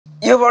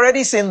You've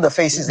already seen the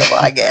faces of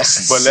our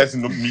guests. But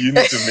you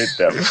need to meet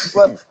them.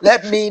 Well,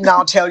 let me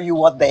now tell you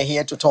what they're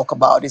here to talk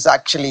about.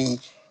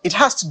 It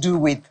has to do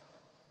with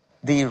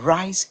the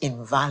rise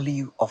in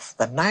value of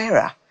the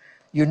Naira.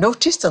 You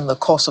noticed in the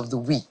course of the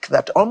week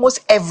that almost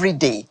every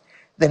day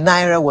the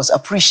Naira was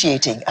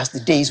appreciating as the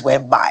days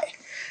went by.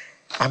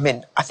 I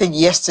mean, I think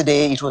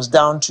yesterday it was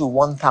down to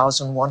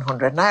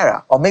 1,100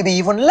 Naira, or maybe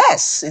even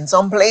less in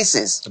some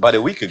places. About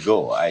a week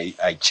ago,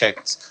 I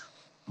checked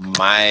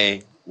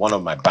one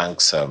of my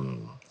bank's app,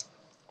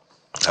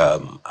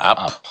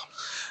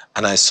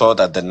 and I saw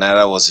that the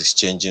Naira was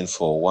exchanging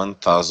for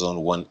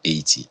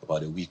 1,180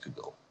 about a week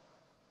ago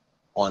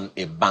on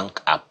a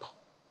bank app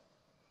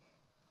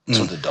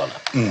to the dollar.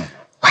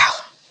 Wow.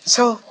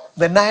 So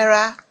the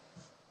Naira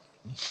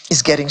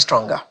is getting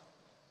stronger.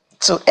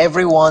 So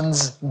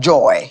everyone's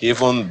joy.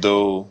 Even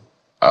though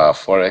our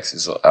forex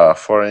is our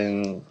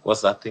foreign,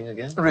 what's that thing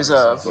again?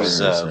 Reserve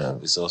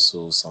is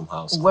also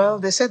somehow. Well,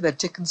 they said they're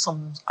taking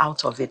some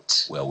out of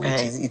it. We're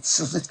waiting.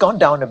 It's gone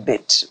down a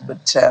bit,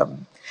 but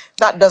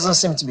that doesn't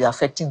seem to be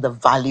affecting the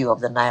value of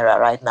the Naira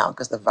right now,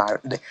 because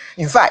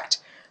in fact,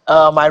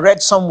 I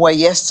read somewhere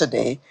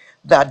yesterday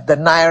that the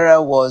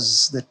Naira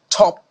was the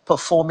top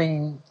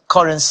performing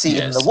currency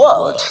in the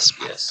world.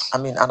 Yes. I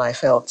mean, and I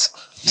felt,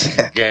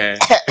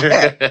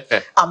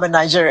 I'm a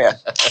Nigerian.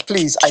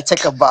 Please, I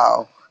take a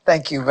bow.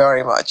 Thank you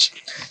very much.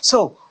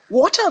 So,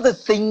 what are the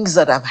things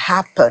that have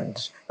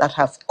happened that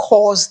have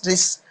caused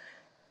this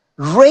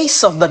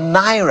race of the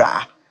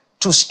Naira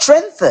to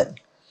strengthen?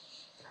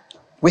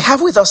 We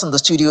have with us in the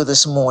studio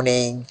this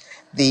morning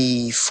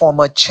the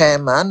former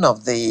chairman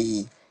of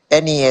the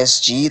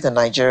NESG, the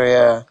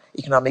Nigeria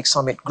Economic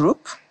Summit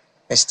Group,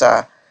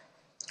 Mr.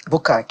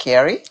 Bukar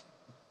Kyari.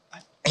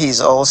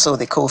 He's also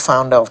the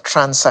co-founder of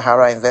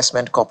Trans-Sahara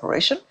Investment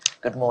Corporation.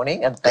 Good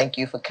morning, and thank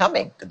you for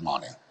coming. Good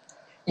morning.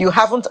 You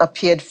haven't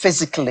appeared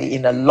physically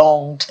in a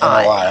long time.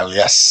 In a while,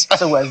 yes.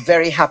 So we're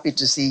very happy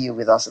to see you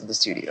with us in the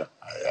studio.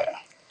 Yeah.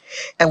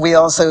 And we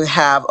also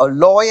have a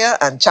lawyer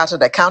and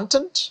chartered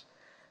accountant,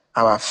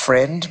 our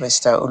friend,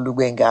 Mr.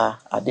 Olubenga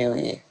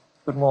Adeoye.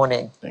 Good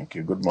morning. Thank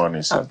you. Good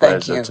morning. It's a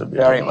thank pleasure you to be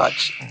very here.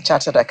 much.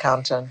 Chartered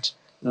accountant,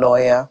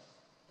 lawyer,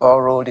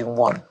 all rolled in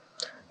one.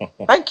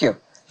 Thank you.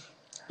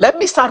 Let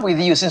me start with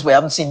you, since we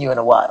haven't seen you in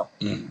a while.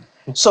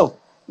 So,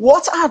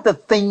 what are the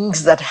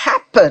things that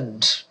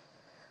happened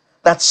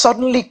that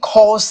suddenly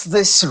caused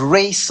this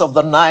race of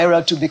the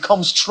Naira to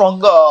become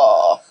stronger?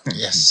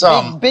 Yes.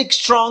 Big,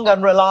 strong,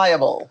 and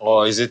reliable.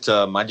 Or is it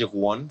a magic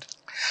wand?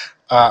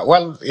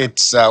 Well,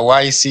 it's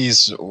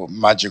YC's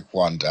magic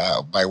wand.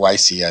 By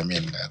YC, I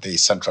mean the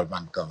central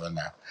bank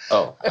governor.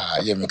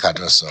 Yemi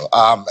Cardoso.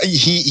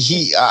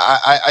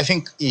 I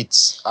think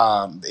it's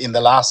in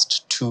the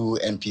last two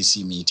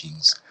MPC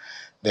meetings,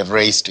 they've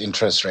raised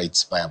interest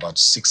rates by about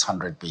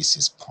 600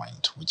 basis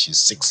points, which is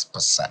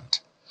 6%.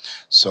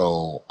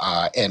 So,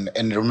 and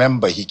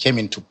remember, he came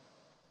into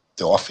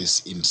the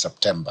office in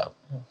September.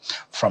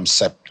 From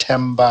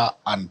September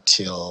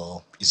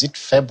until, is it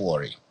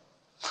February,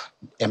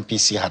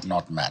 MPC had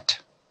not met.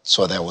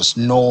 So there was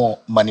no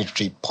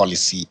monetary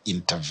policy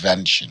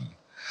intervention.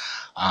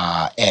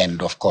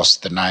 And of course,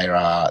 the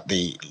Naira,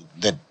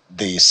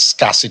 the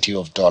scarcity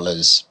of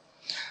dollars,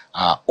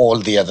 all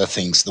the other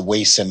things, the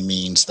ways and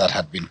means that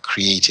had been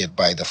created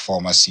by the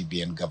former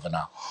CBN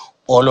governor,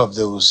 all of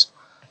those,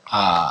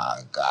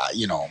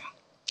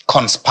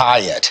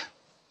 conspired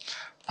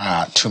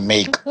to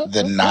make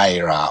the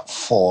Naira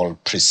fall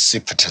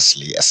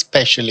precipitously,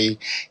 especially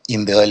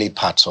in the early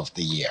parts of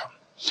the year.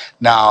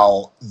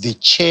 Now, the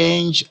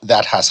change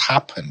that has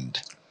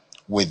happened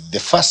with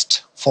the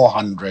first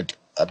 400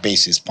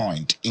 basis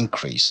point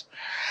increase,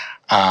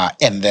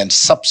 and then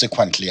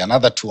subsequently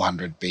another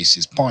 200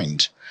 basis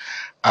point,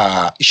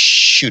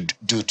 should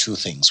do two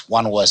things.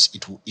 One was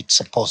it's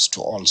supposed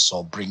to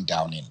also bring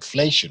down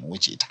inflation,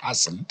 which it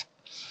hasn't.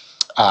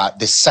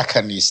 The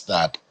second is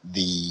that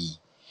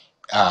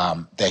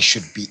there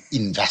should be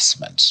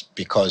investments,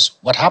 because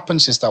what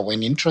happens is that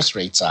when interest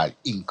rates are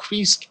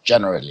increased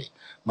generally,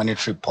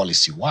 monetary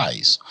policy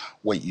wise,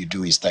 what you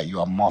do is that you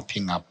are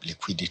mopping up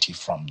liquidity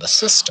from the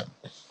system.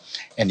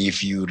 And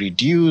if you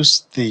reduce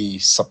the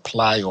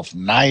supply of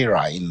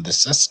Naira in the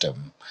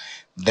system,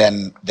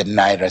 then the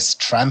Naira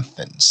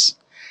strengthens.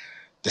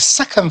 The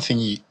second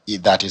thing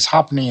that is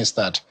happening is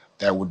that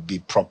there would be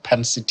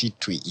propensity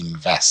to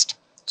invest.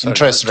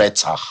 Interest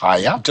rates are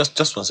higher. Just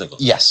 1 second.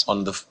 Yes.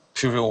 On the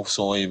previous,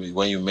 so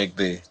when you make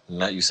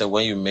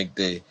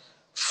the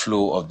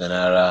flow of the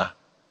Naira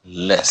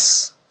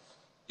less,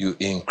 you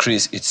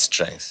increase its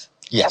strength.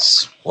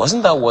 Yes.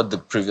 Wasn't that what the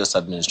previous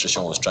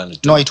administration was trying to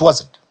do? No, it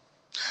wasn't.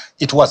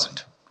 It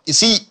wasn't. You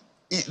see,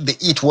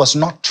 it was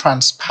not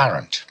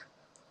transparent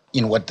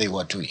in what they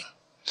were doing.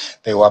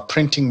 They were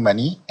printing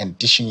money and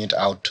dishing it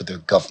out to the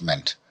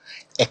government,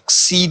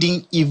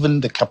 exceeding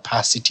even the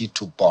capacity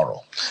to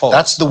borrow.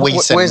 That's the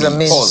ways and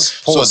means.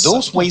 So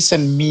those ways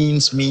and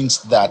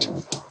means that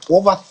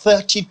over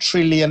 30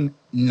 trillion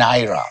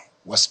Naira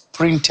was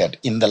printed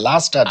in the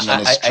last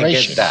administration. I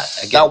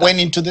get that. Went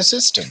into the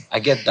system. I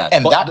get that.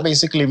 And that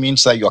basically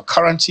means that your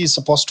currency is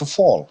supposed to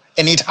fall,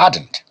 and it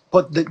hadn't.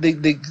 But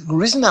the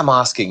reason I'm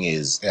asking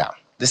is,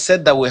 they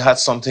said that we had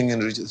something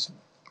in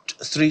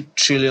 3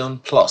 trillion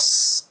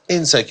plus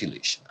in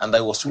circulation, and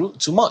that was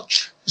too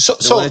much. So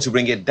they wanted to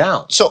bring it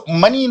down. So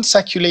money in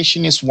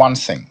circulation is one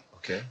thing.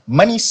 Okay.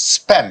 Money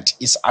spent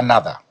is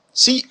another.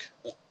 See,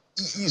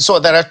 so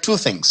there are two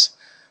things.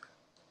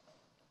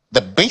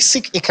 The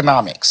basic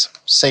economics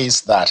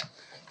says that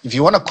if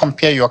you want to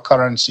compare your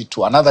currency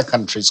to another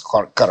country's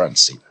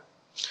currency,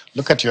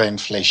 look at your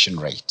inflation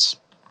rates.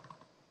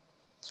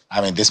 I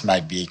mean, this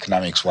might be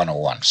economics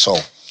 101. So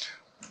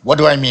what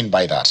do I mean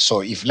by that?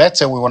 So if, let's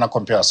say, we want to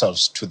compare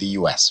ourselves to the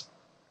US,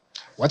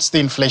 what's the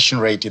inflation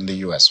rate in the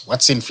US?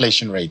 What's the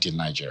inflation rate in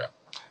Nigeria?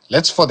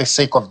 Let's, for the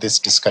sake of this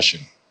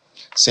discussion,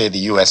 say the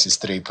US is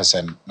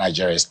 3%,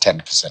 Nigeria is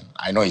 10%.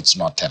 I know it's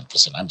not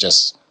 10%. I'm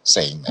just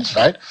saying that,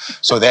 right?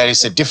 So there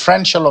is a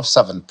differential of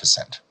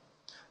 7%.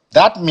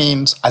 That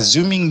means,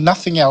 assuming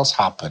nothing else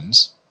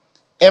happens,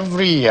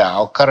 every year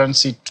our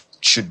currency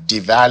should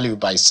devalue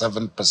by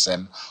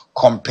 7%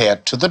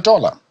 compared to the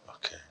dollar.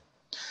 Okay.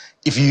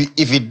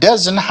 If it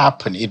doesn't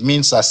happen, it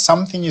means that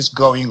something is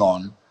going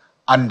on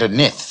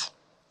underneath.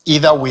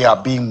 Either we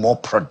are being more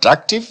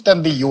productive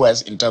than the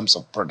US in terms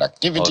of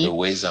productivity, or the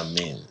ways and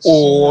means,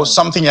 or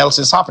something else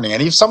is happening.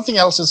 And if something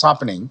else is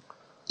happening,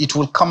 it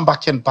will come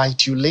back and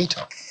bite you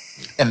later.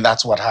 And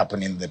that's what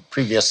happened in the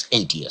previous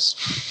 8 years.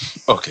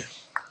 Okay.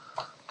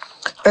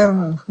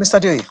 Mr.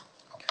 Dewey,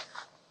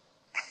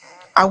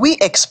 are we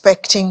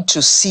expecting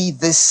to see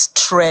this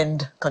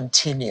trend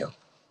continue?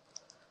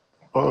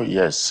 Oh,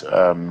 yes.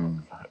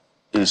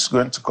 It's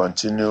going to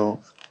continue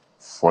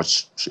for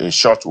a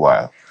short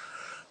while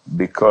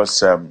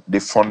because the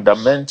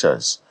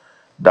fundamentals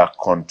that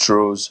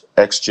controls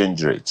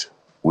exchange rate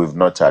we've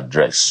not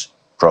addressed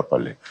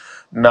properly.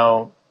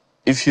 Now,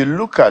 if you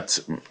look at,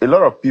 a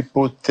lot of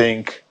people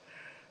think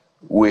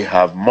we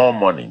have more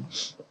money.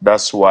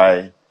 That's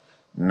why,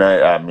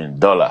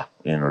 dollar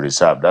in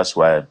reserve. That's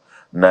why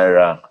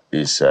Naira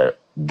is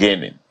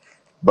gaining.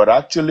 But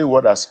actually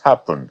what has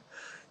happened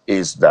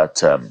is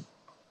that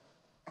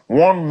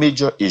one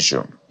major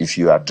issue, if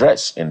you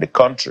address in the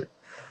country,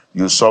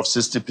 you solve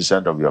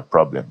 60% of your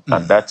problem,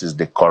 and that is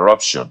the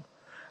corruption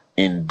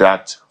in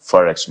that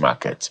forex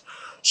market.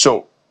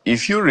 So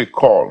if you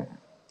recall,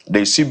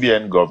 the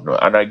CBN governor,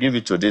 and I give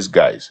it to these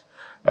guys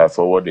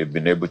for what they've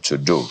been able to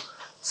do,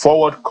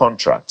 forward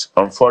contract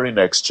on foreign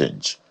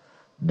exchange,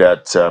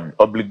 that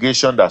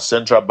obligation that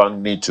central bank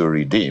need to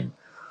redeem,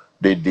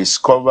 they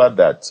discovered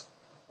that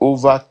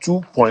over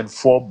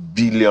 $2.4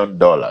 billion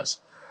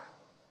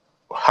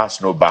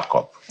has no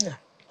backup. Yeah.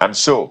 And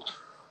so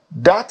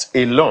that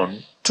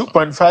alone,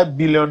 $2.5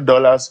 billion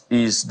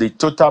is the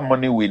total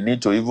money we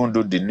need to even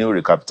do the new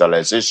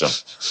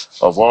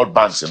recapitalization of all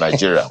banks in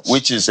Nigeria,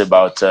 which is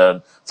about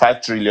 5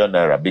 trillion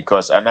naira,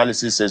 because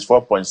analysis says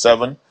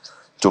 4.7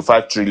 to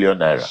 5 trillion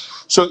naira.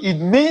 So it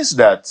means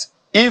that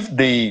if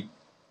the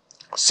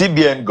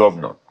CBN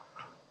governor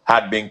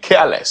had been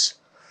careless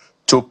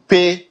to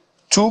pay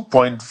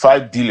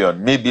 2.5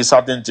 billion, maybe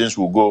certain things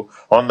will go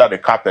under the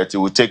carpet, he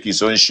will take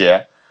his own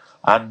share,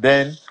 and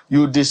then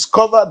you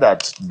discover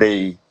that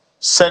the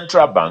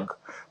central bank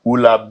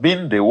will have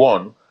been the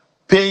one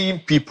paying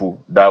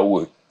people that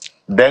will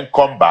then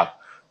come back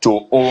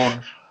to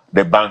own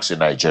the banks in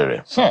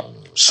Nigeria.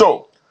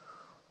 So,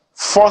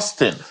 first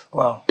thing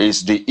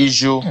is the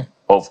issue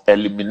of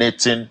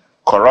eliminating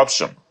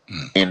corruption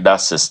in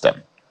that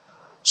system.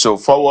 So,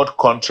 forward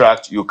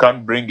contract, you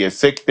can't bring a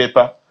fake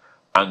paper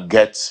and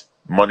get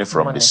money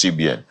from the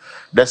CBN.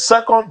 The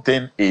second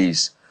thing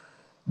is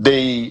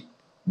the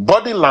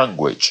body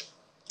language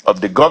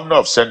of the governor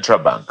of central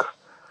bank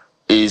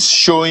is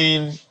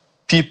showing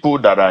people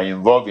that are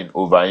involved in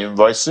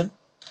over-invoicing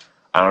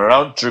and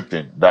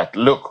round-tripping that,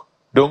 look,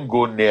 don't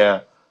go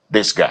near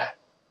this guy.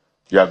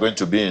 You are going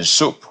to be in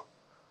soup.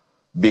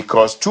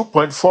 Because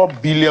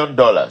 $2.4 billion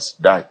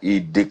that he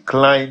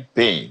declined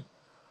paying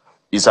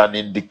is an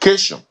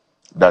indication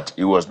that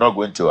he was not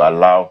going to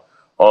allow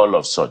all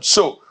of such.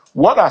 So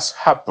what has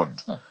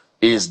happened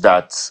is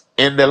that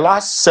in the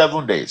last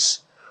 7 days,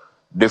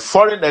 the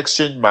foreign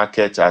exchange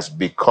market has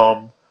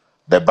become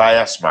the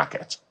buyer's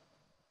market.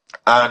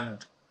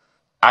 And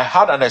I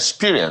had an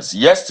experience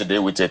yesterday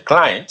with a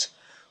client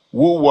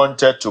who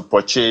wanted to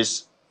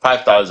purchase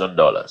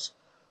 $5,000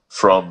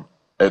 from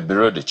a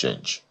bureau de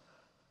change.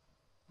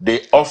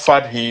 They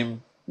offered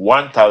him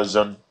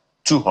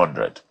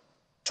 1,200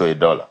 to a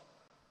dollar.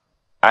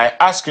 I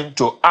asked him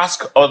to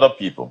ask other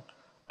people.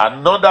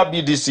 Another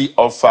BDC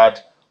offered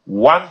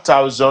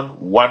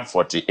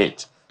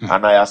 1,148.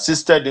 And I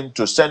assisted him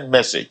to send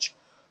message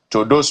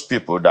to those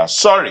people that,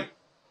 sorry,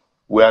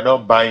 we are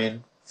not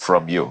buying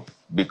from you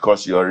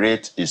because your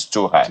rate is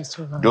too high.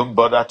 Don't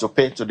bother to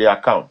pay to the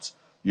account.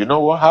 You know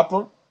what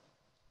happened?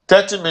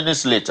 30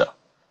 minutes later,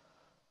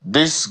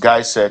 this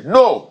guy said,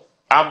 no,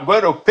 I'm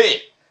going to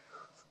pay.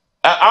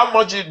 How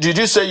much did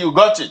you say you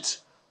got it?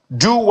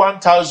 do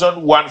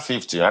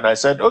 1,150. And I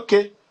said,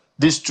 okay,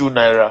 this 2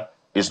 Naira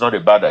is not a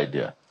bad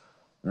idea.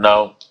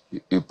 Now,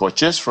 you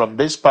purchase from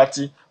this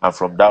party and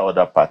from that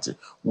other party.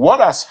 What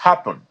has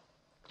happened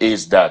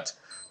is that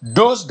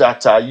those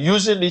that are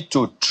using it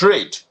to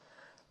trade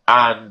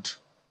and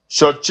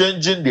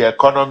shortchanging the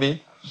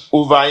economy,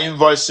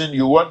 over-invoicing,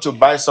 you want to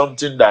buy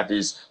something that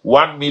is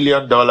 $1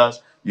 million,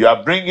 you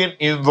are bringing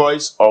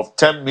invoice of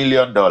 $10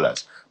 million.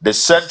 The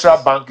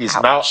central bank is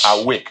now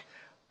awake.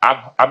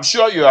 I'm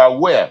sure you are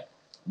aware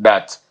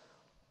that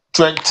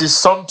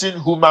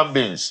 20-something human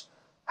beings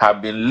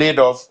have been laid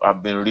off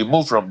and been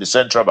removed from the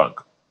central bank.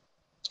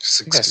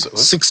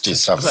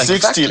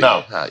 60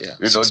 now, yeah.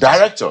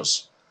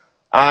 Directors.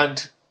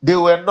 And they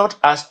were not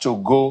asked to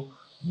go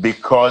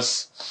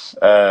because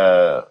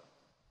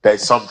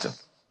there's something.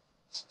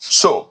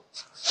 So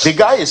the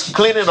guy is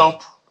cleaning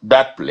up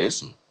that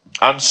place.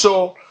 And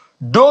so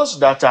those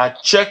that are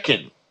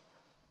checking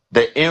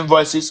the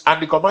invoices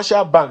and the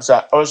commercial banks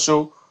are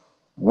also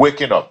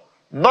waking up.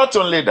 Not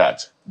only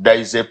that, there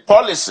is a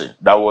policy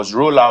that was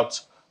rolled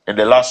out in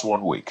the last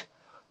 1 week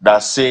that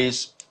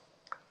says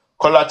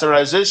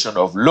collateralization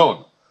of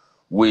loan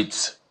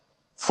with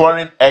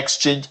foreign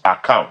exchange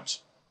account,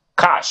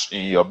 cash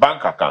in your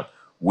bank account,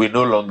 will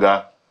no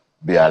longer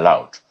be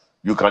allowed.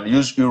 You can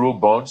use euro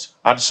bonds,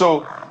 and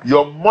so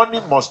your money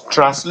must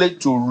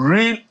translate to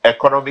real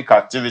economic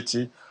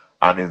activity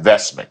and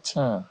investment.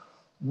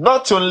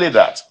 Not only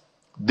that,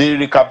 the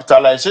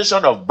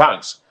recapitalization of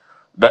banks,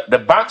 the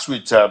banks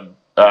with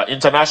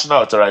international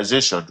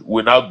authorization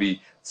will now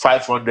be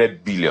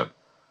 500 billion.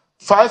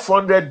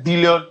 500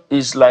 billion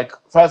is like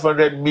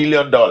 $500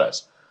 million.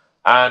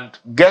 And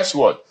guess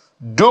what?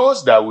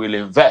 Those that will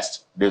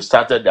invest, they've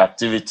started the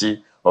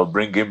activity of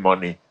bringing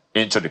money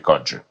into the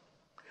country.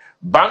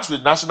 Banks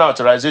with national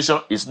authorization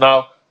is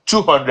now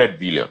 200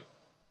 billion,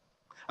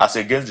 as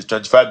against the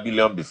 25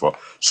 billion before.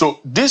 So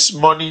this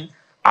money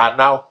are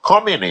now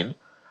coming in,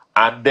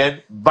 and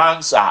then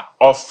banks are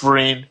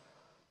offering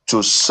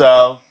to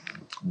sell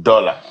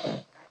dollar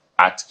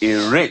at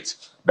a rate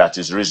that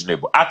is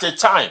reasonable. At a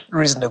time,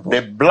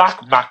 the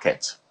black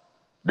market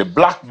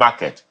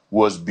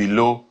was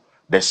below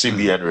the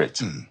CBN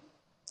rate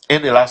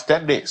in the last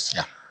 10 days.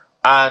 Yeah.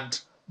 And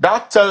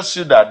that tells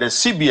you that the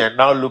CBN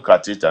now look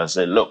at it and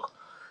say, look,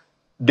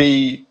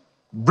 the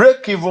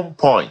break-even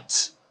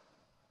point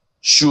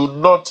should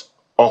not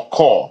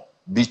occur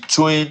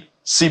between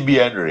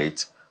CBN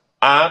rate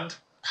and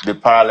the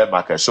parallel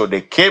market. So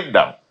they came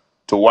down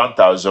to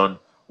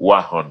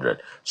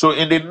 1,100. So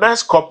in the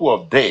next couple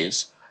of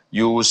days,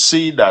 you will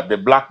see that the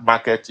black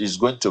market is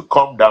going to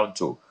come down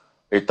to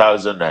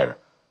 1,000 Naira.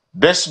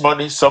 This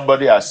morning,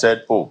 somebody has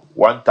said,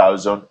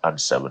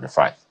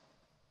 1,075.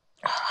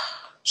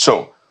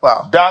 So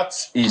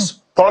that is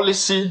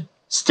policy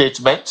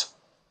statement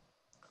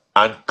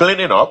and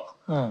cleaning up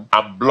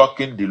and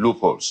blocking the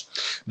loopholes.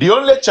 The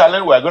only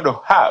challenge we're going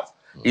to have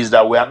is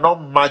that we are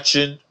not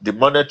matching the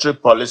monetary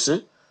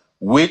policy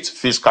with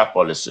fiscal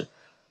policy.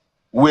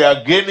 We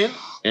are gaining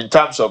in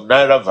terms of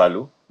Naira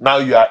value. Now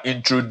you are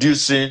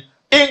introducing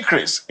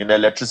increase in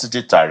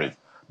electricity tariff.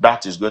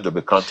 That is going to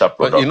be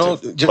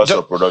counterproductive. Cost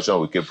of production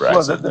will keep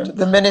rising. Well,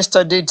 the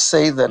minister did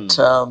say that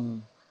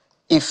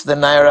if the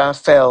Naira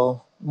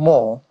fell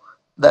more,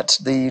 that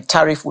the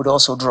tariff would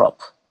also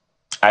drop.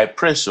 I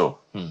pray so.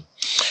 But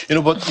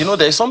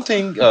there's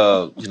something,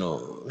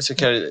 Mr.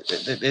 Kerry,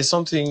 there's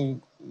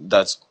something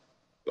that's,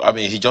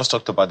 he just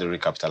talked about the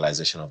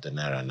recapitalization of the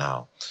Naira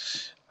now.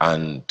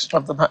 And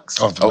of the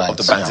banks. Of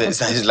the banks. Yeah.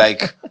 It's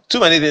like too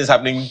many things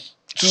happening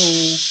too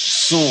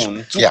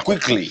soon, too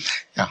quickly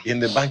in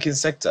the banking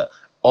sector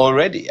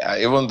already.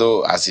 Even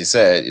though, as he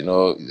said,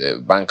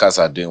 the bankers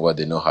are doing what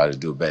they know how to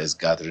do best,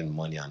 gathering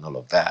money and all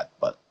of that.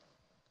 But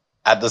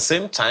at the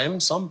same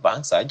time, some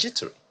banks are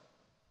jittery.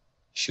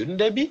 Shouldn't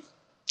they be?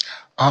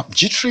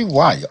 Jittery?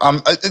 Why?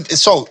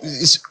 So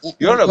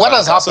you're what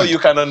has happened? So you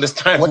can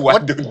understand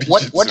what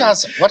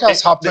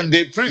has happened?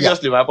 They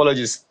previously, my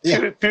apologies.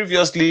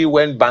 Previously,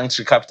 when banks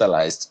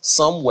recapitalized,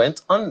 some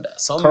went under,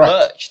 some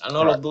merged, and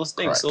all of those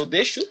things. So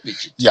they should be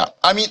jittery. Yeah,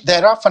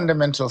 there are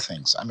fundamental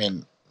things.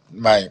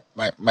 My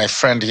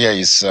friend here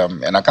is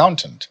an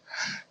accountant.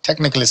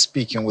 Technically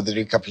speaking, with the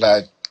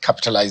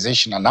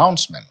recapitalization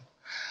announcement,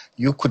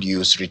 you could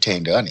use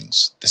retained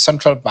earnings. The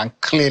central bank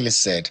clearly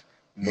said,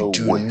 you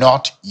do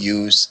not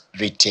use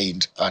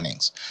retained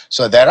earnings.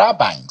 So there are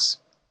banks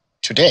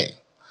today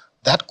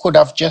that could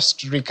have just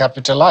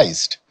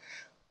recapitalized,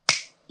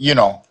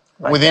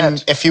 within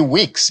a few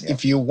weeks,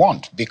 if you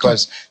want,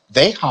 because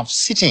they have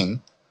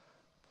sitting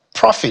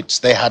profits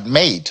they had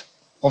made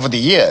over the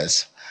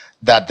years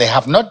that they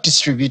have not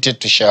distributed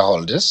to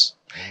shareholders,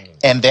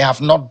 and they have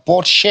not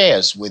bought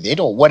shares with it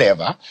or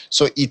whatever.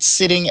 So it's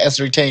sitting as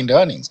retained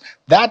earnings.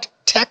 That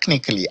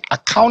technically,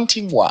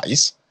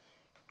 accounting-wise,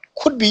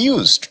 could be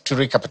used to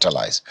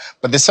recapitalize.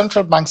 But the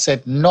central bank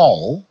said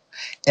no.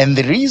 And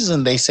the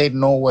reason they said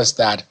no was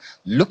that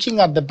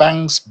looking at the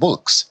bank's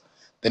books,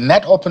 the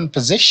net open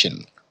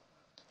position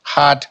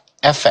had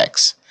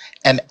FX.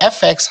 And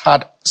FX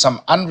had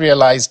some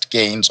unrealized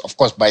gains. Of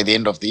course, by the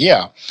end of the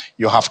year,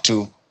 you have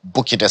to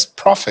book it as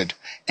profit,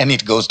 and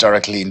it goes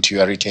directly into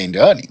your retained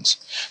earnings.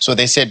 So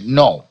they said,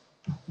 no,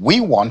 we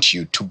want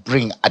you to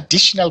bring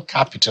additional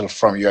capital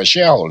from your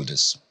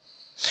shareholders.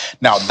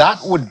 Now, that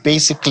would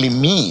basically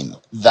mean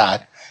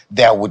that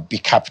there would be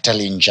capital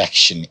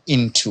injection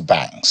into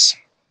banks,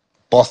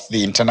 both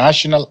the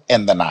international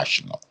and the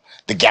national.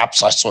 The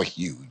gaps are so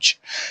huge.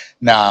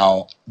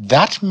 Now,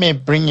 that may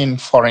bring in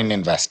foreign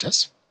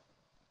investors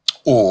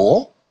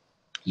or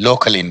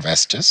local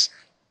investors.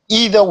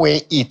 Either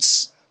way,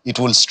 it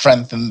will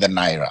strengthen the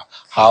Naira.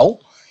 How?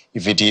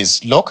 If it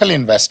is local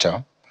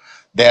investor,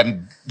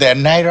 then their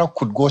Naira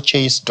could go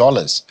chase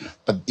dollars,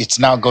 but it's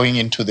now going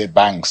into the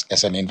banks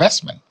as an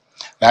investment.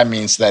 That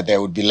means that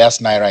there would be less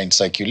Naira in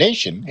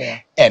circulation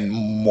and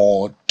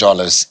more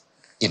dollars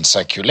in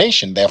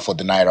circulation. Therefore,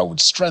 the Naira would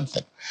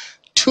strengthen.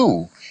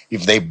 Two,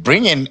 if they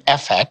bring in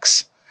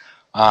FX,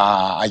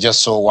 I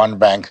just saw one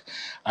bank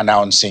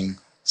announcing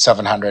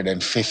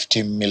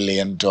 $750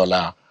 million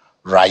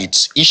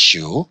rights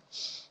issue.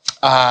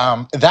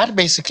 That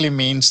basically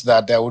means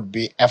that there would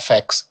be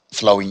FX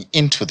flowing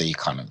into the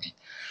economy.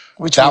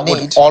 Which that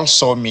would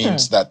also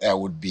means that there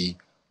would be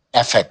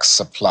FX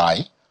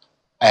supply,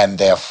 and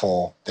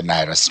therefore the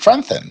Naira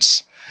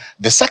strengthens.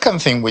 The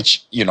second thing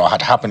which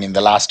had happened in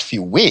the last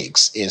few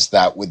weeks is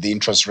that with the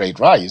interest rate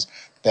rise,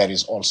 there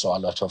is also a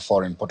lot of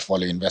foreign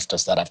portfolio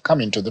investors that have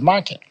come into the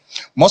market.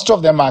 Most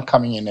of them are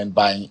coming in and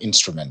buying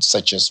instruments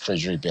such as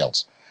treasury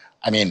bills.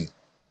 I mean,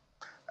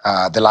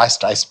 the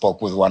last I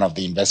spoke with one of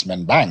the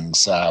investment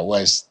banks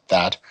was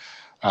that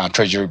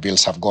treasury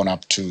bills have gone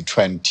up to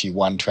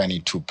 21,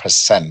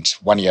 22%,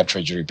 one-year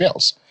treasury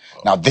bills.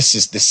 Now, this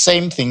is the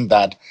same thing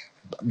that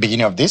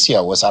beginning of this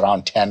year was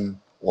around 10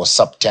 or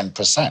sub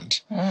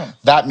 10%.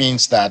 That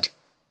means that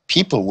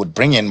people would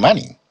bring in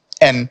money.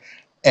 And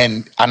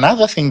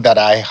another thing that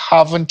I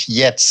haven't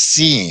yet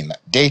seen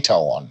data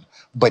on,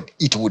 but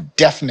it would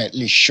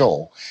definitely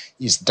show,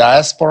 is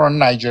diaspora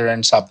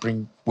Nigerians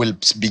will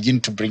begin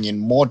to bring in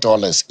more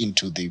dollars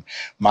into the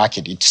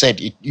market. It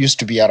said it used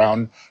to be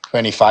around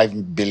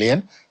 25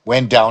 billion,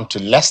 went down to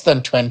less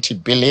than 20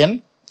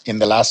 billion in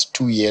the last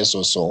 2 years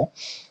or so.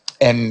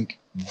 And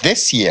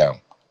this year,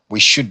 we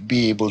should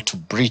be able to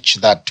breach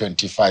that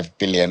 25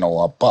 billion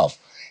or above.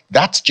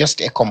 That's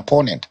just a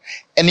component.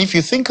 And if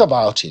you think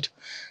about it,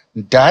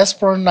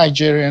 diaspora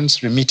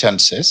Nigerians'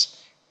 remittances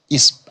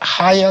is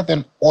higher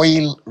than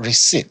oil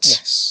receipts.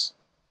 Yes.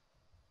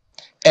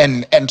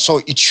 And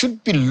so it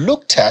should be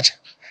looked at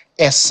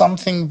as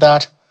something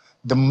that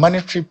the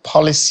monetary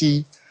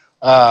policy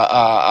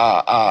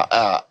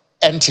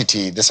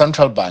entity, the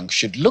central bank,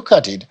 should look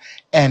at it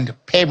and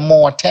pay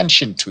more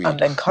attention to it.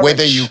 And encourage.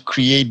 Whether you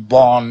create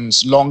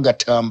bonds, longer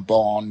term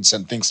bonds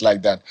and things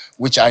like that,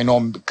 which I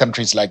know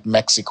countries like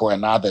Mexico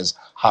and others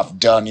have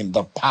done in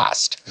the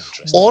past.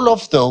 All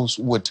of those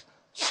would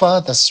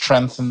further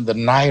strengthen the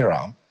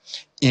Naira,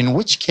 in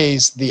which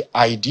case the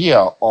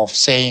idea of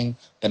saying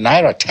the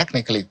Naira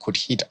technically could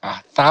hit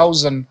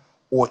 1,000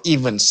 or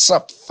even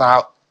sub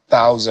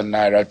 1,000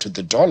 Naira to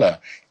the dollar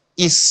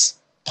is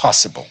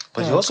possible.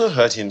 But you also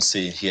heard him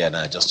say here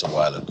now just a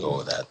while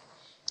ago that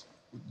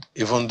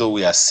even though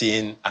we are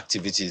seeing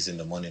activities in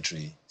the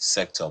monetary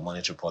sector,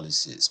 monetary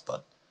policies,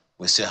 but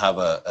we still have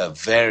a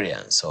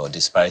variance or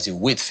disparity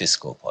with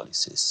fiscal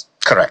policies.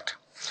 Correct.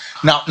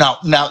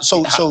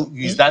 So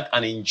is that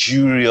an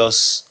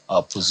injurious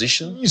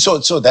position?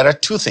 So there are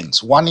two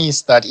things. One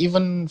is that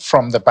even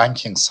from the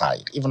banking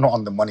side, even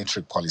on the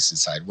monetary policy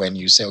side, when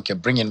you say, okay,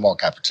 bring in more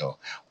capital,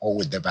 what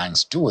would the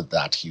banks do with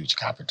that huge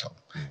capital?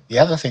 The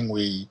other thing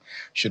we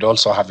should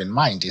also have in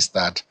mind is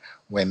that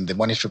when the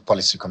Monetary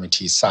Policy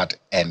Committee sat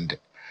and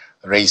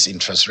raised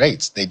interest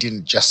rates, they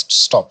didn't just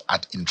stop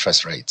at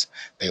interest rates.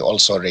 They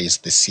also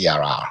raised the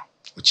CRR,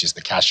 which is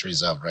the cash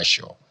reserve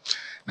ratio.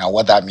 Now,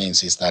 what that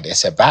means is that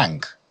as a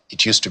bank,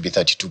 it used to be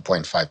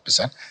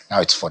 32.5%.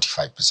 Now it's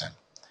 45%.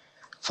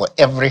 For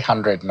every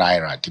 100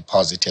 Naira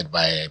deposited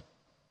by a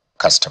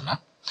customer,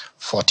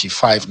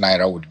 45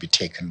 Naira would be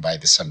taken by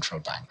the central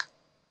bank.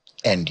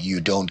 And you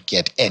don't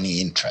get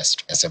any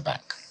interest as a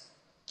bank.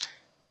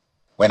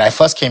 When I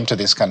first came to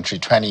this country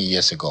 20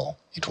 years ago,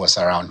 it was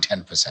around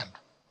 10%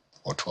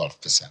 or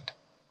 12%.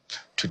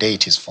 Today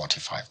it is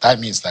 45%. That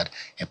means that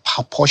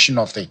a portion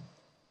of the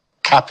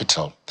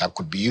capital that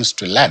could be used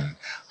to lend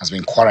has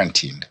been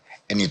quarantined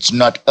and it's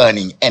not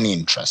earning any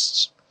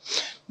interests.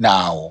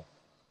 Now,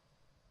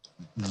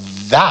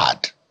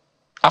 that,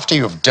 after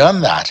you've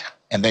done that,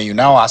 and then you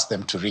now ask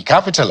them to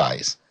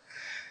recapitalize,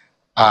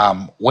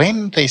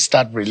 when they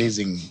start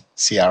releasing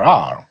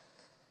CRR,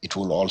 it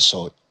will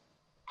also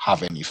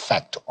have an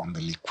effect on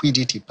the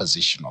liquidity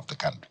position of the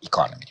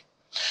economy.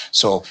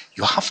 So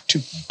you have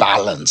to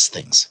balance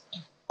things.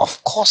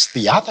 Of course,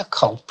 the other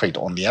culprit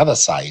on the other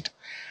side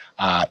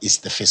is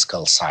the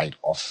fiscal side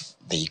of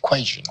the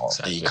equation or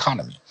the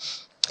economy.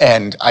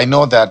 And I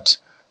know that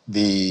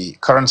the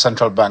current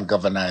central bank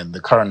governor and the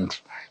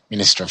current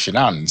Minister of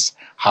Finance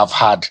have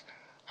had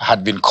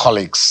had been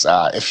colleagues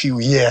a few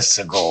years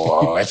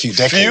ago, or a few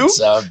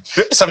decades,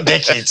 some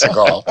decades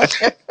ago,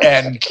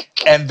 and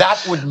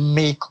that would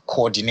make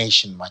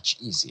coordination much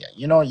easier.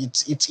 You know,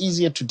 it's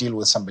easier to deal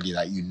with somebody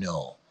that you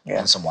know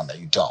than someone that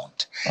you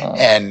don't,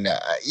 and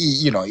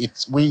you know,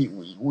 we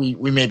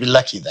may be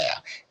lucky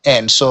there,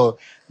 and so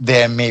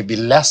there may be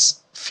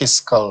less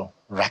fiscal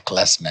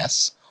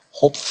recklessness,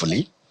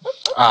 hopefully,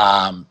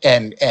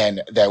 and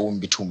there won't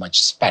be too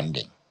much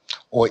spending.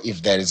 Or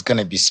if there is going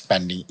to be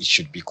spending, it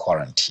should be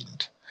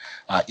quarantined.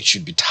 It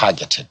should be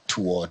targeted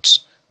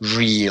towards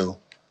real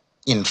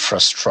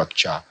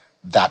infrastructure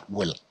that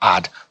will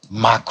add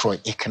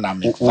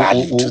macroeconomic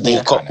value to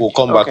the economy. We'll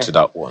come back to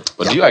that one.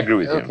 But do you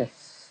agree with him?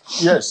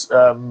 Yes,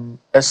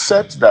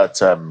 except that,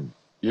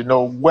 you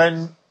know,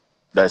 when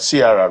the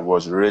CRR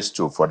was raised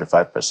to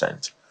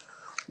 45%,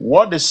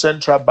 what the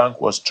central bank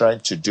was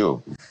trying to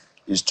do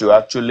is to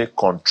actually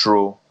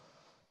control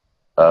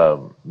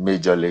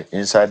majorly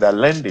insider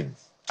lending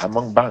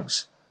among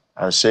banks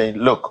and saying,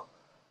 look,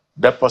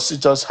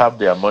 depositors have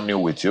their money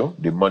with you.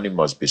 The money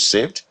must be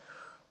saved.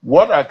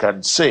 What I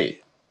can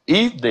say,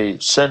 if the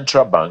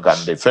central bank and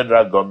the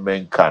federal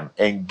government can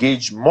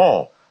engage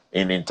more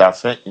in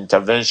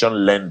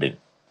intervention lending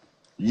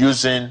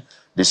using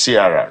the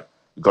CRR,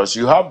 because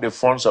you have the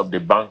funds of the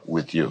bank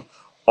with you.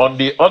 On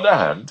the other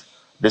hand,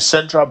 the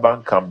central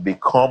bank can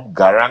become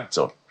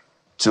guarantor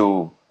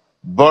to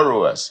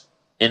borrowers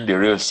in the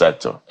real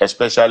sector,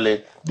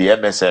 especially the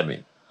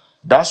MSME.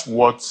 That's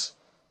what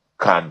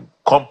can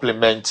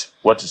complement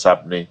what is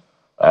happening,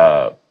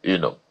 you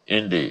know,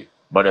 in the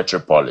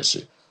monetary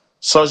policy,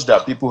 such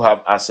that people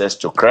have access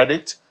to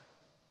credit.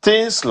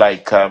 Things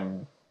like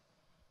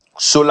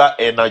solar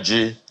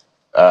energy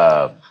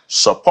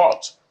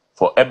support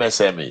for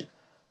MSME,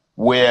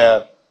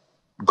 where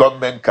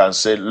government can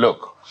say,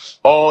 look,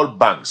 all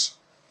banks,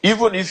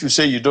 even if you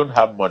say you don't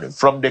have money,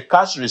 from the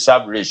cash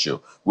reserve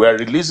ratio, we are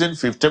releasing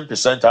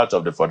 15% out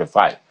of the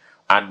 45,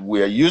 and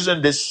we are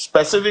using this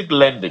specific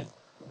lending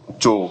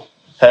to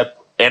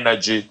help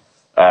energy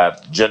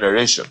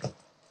generation,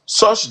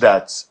 such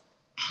that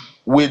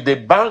with the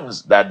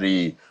banks that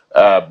the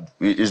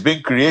is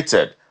being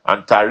created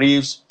and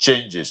tariffs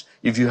changes,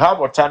 if you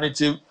have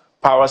alternative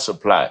power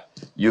supply,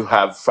 you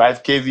have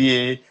 5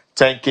 kVA,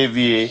 10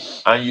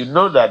 kVA, and you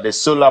know that the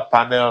solar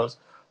panels,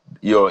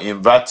 your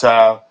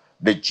inverter,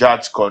 the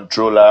charge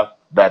controller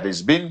that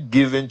is being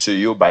given to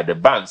you by the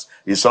banks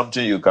is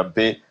something you can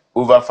pay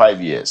over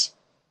 5 years,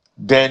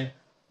 then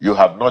you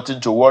have nothing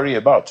to worry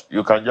about.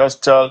 You can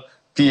just tell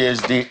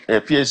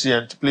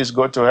PSCN, please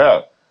go to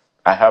hell.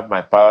 I have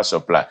my power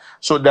supply.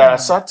 So there are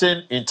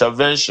certain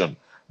interventions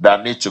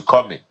that need to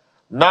come in.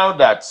 Now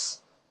that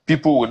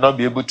people will not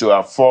be able to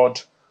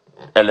afford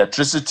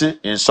electricity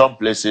in some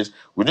places,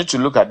 we need to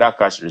look at that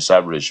cash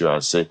reserve ratio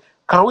and say,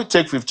 can we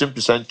take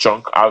 15%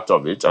 chunk out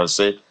of it and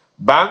say,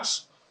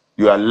 banks,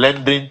 you are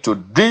lending to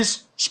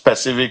this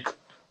specific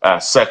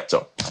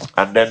sector,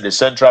 and then the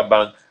central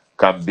bank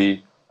can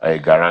be a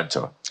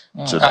guarantor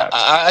to that.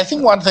 I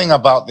think one thing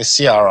about the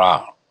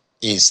CRR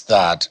is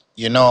that,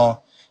 you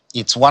know,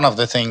 it's one of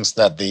the things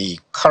that the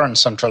current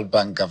central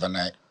bank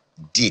governor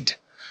did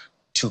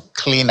to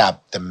clean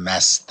up the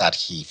mess that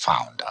he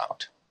found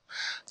out.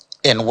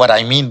 And what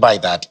I mean by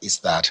that is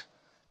that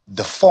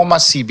the former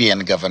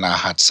CBN governor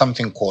had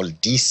something called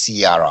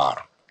DCRR,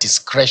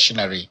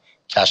 discretionary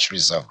cash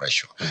reserve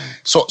ratio.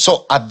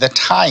 So at the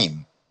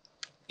time,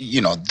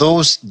 you know,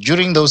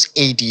 during those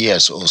 8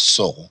 years or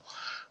so,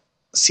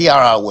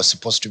 CRR was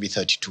supposed to be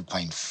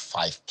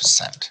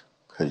 32.5%.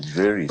 It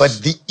varies. But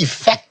the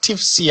effective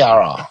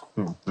CRR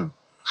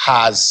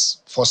has,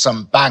 for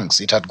some banks,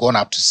 it had gone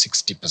up to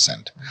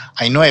 60%.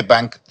 I know a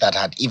bank that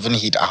had even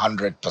hit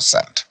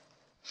 100%,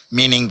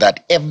 meaning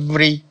that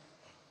every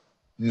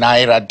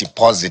Naira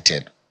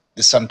deposited,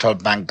 the central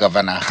bank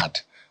governor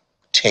had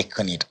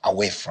taken it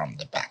away from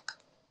the bank.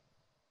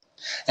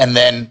 And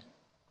then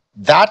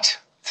that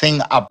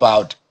thing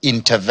about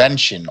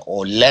intervention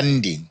or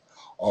lending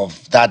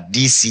of that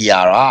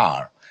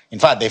DCRR, in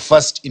fact, they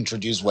first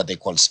introduced what they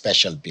call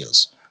special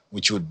bills,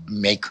 which would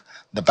make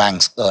the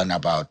banks earn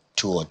about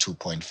 2 or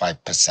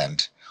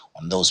 2.5%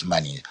 on those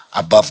money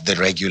above the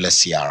regular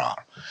CRR.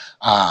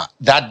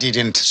 That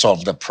didn't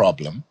solve the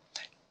problem.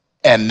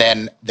 And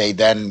then they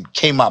then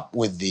came up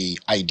with the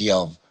idea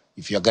of,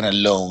 if you're going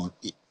to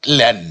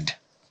lend,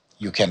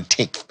 you can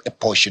take a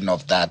portion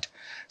of that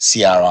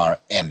CRR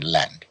and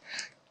lend.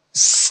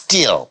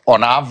 Still,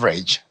 on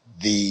average,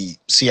 the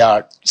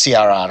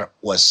CRR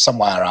was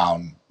somewhere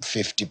around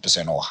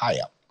 50% or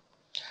higher.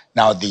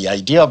 Now, the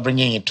idea of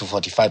bringing it to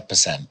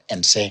 45%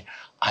 and say,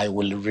 I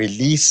will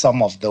release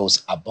some of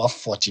those above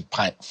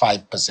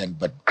 45%,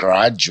 but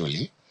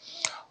gradually,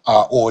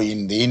 or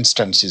in the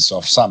instances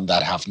of some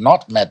that have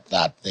not met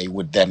that, they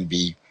would then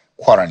be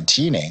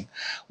quarantining,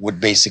 would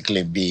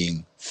basically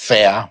be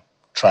fair,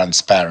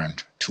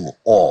 transparent to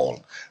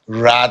all,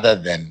 rather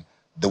than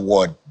the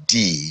word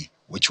D,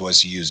 which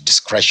was used,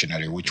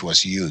 discretionary, which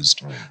was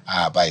used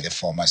by the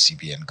former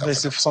CBN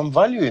government. There's some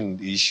value in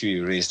the issue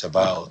you raised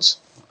about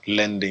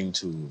lending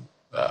to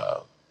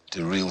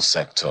the real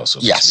sector, so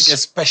to Yes. speak,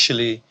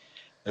 especially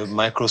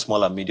micro,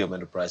 small, and medium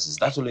enterprises.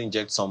 That will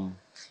inject some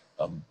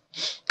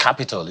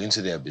capital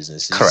into their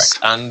businesses. Correct.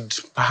 And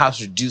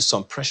perhaps reduce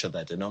some pressure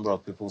that the number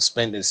of people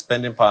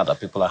spending power that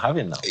people are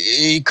having now.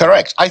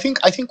 Correct. I think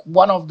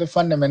one of the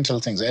fundamental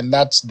things, and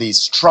that's the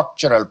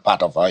structural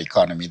part of our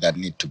economy that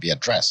need to be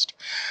addressed.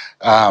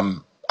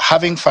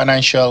 Having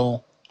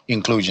financial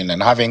inclusion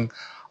and having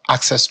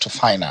access to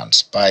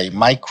finance by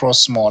micro,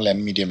 small,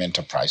 and medium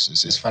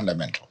enterprises is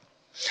fundamental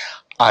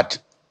at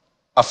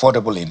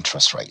affordable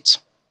interest rates.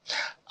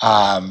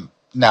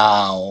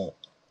 Now,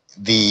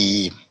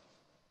 the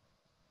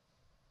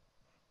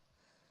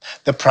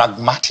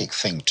pragmatic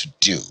thing to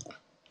do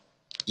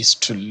is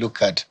to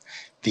look at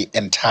the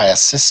entire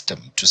system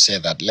to say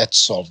that let's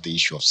solve the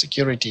issue of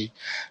security,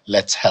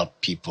 let's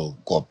help people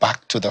go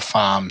back to the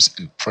farms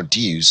and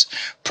produce.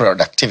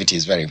 Productivity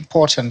is very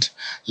important.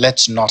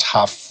 Let's not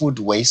have food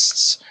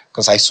wastes,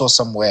 because I saw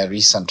somewhere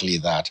recently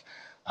that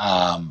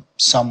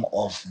some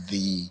of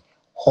the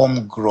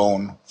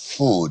homegrown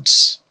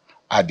foods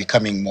are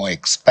becoming more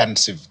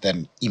expensive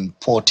than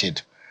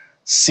imported,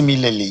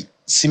 similarly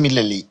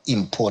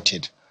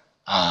imported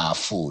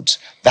foods.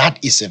 That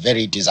is a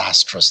very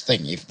disastrous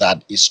thing if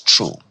that is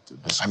true.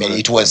 I mean,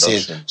 it was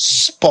a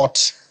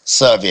spot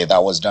survey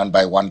that was done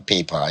by one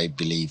paper, I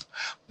believe.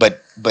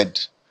 But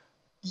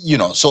you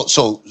know,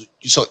 so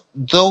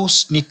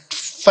those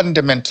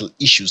fundamental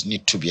issues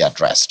need to be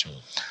addressed.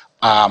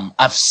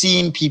 I've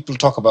seen people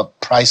talk about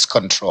price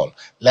control.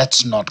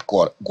 Let's not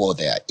go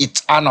there.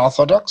 It's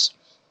unorthodox.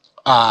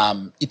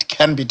 It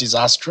can be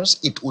disastrous.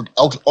 It would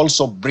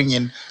also bring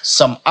in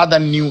some other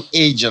new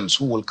agents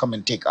who will come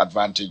and take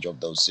advantage of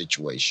those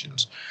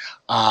situations.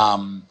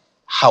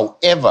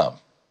 However,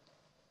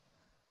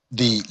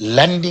 the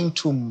lending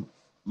to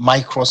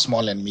micro,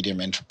 small, and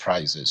medium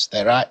enterprises,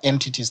 there are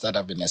entities that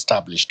have been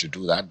established to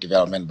do that.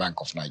 Development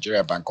Bank of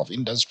Nigeria, Bank of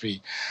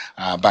Industry,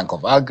 Bank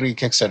of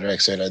Agric, etc.,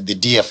 the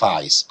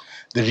DFIs.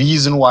 The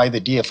reason why the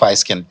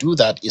DFIs can do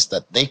that is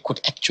that they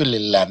could actually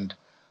lend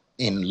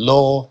in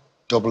low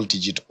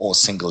double-digit or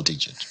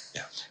single-digit,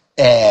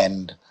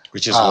 and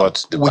which is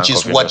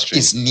what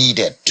is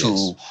needed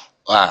to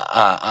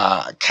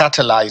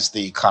catalyze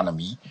the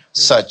economy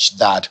such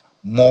that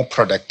more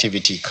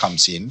productivity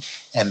comes in,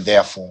 and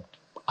therefore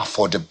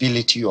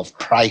affordability of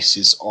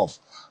prices of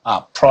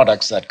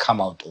products that come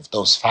out of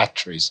those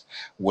factories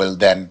will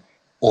then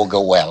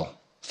augur well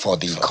for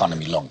the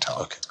economy long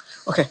term.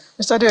 Okay,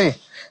 Mr. Adeoye,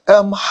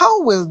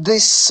 how will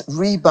this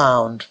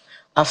rebound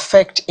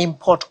affect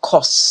import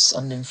costs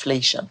and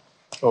inflation?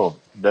 Oh,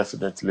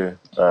 definitely.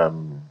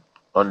 On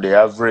the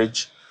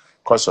average,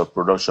 cost of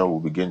production will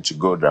begin to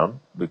go down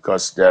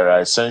because there are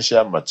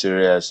essential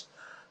materials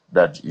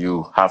that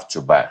you have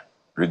to buy,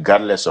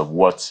 regardless of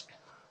what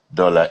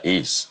dollar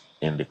is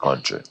in the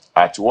country.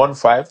 At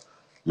 1.5,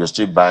 you're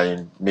still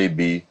buying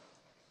maybe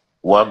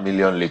 1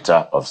 million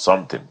liter of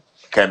something,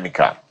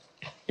 chemical,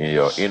 in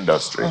your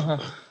industry.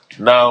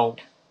 Now,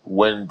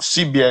 when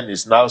CBN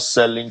is now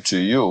selling to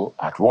you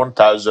at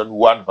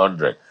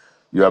 1,100,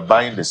 you are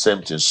buying the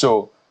same thing.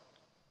 So,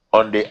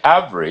 on the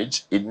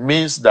average, it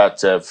means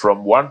that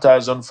from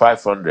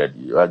 1,500,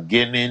 you are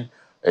gaining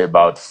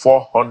about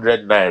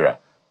 400 Naira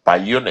per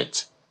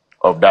unit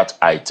of that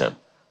item.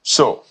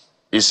 So,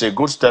 it's a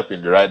good step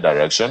in the right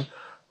direction.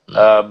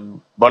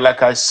 But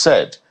like I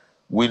said,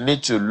 we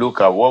need to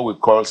look at what we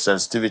call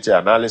sensitivity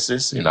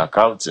analysis in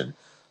accounting,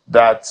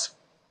 that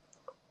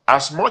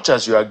as much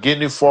as you are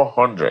gaining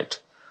 400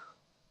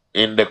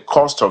 in the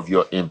cost of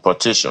your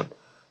importation,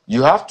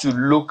 you have to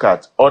look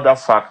at other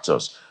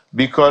factors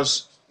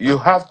because you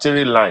have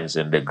 3 lines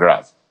in the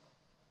graph.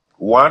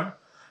 One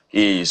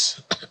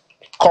is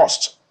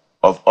cost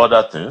of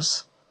other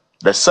things.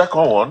 The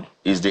second one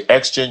is the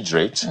exchange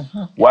rate,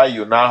 while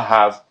you now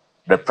have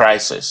the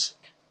prices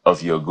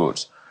of your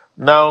goods.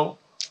 Now,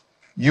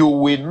 you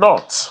will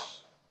not,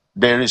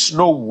 there is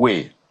no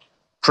way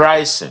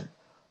pricing,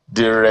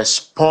 they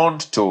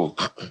respond to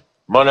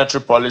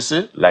monetary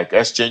policy like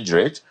exchange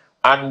rate,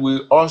 and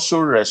we also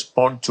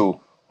respond to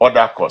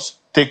other costs,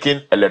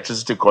 taking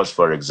electricity costs,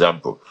 for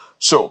example.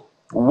 So,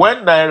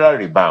 when Naira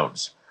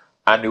rebounds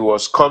and it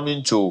was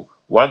coming to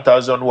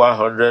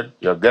 1,100,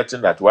 you're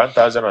getting at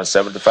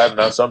 1,075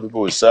 now. Some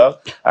people will sell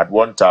at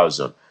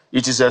 1,000.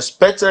 It is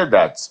expected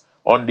that,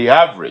 on the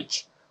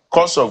average,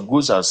 cost of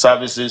goods and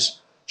services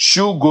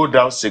should go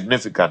down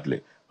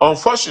significantly.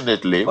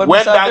 Unfortunately, but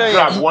when that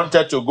graph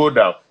wanted to go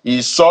down,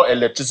 he saw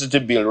electricity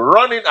bill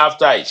running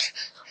after it.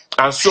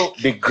 And so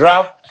the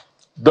graph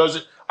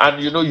doesn't,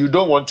 and you know, you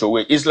don't want to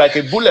wait. It's like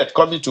a bullet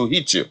coming to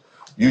hit you.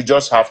 You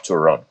just have to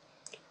run.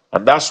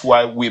 And that's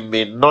why we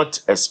may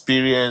not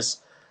experience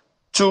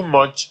too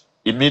much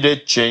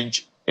immediate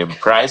change in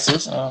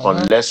prices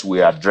unless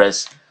we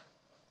address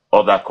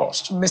other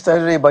costs. Mr.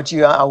 Adeoye, but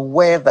you are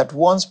aware that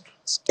once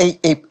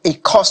a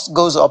cost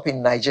goes up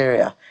in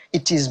Nigeria,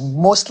 it is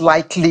most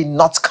likely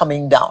not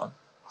coming down.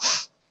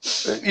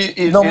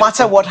 No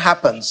matter what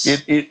happens.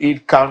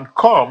 It can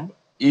come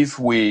if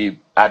we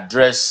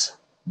address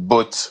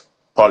both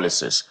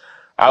policies.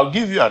 I'll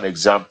give you an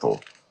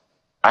example.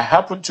 I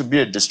happened to be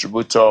a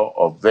distributor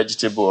of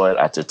vegetable oil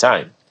at a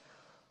time.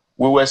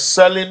 We were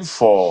selling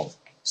for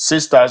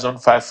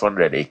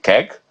 6,500 a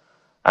keg,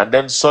 and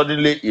then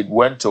suddenly it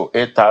went to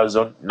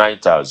 8,000,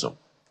 9,000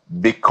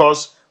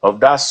 because of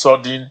that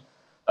sudden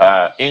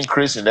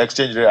increase in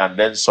exchange rate and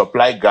then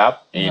supply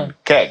gap in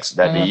kegs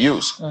that they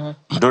use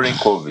during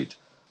COVID.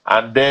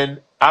 And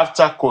then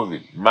after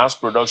COVID, mass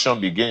production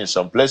began in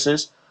some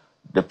places,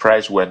 the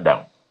price went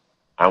down.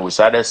 And we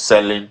started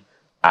selling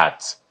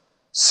at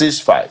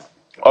 6.5.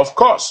 Of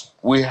course,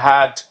 we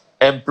had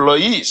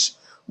employees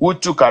who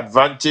took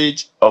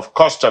advantage of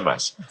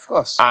customers. Of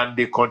course. And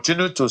they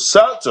continued to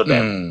sell to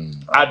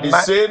them at the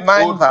same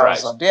old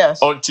price. Yes.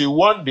 Until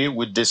one day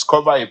we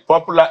discovered a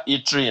popular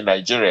eatery in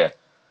Nigeria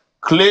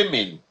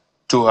claiming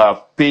to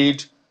have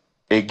paid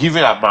a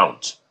given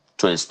amount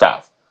to a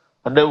staff.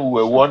 And then we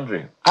were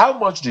wondering, how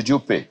much did you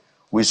pay?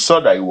 We saw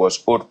that it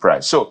was old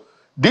price. So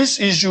this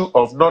issue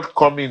of not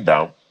coming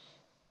down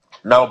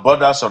now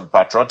borders on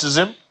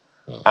patriotism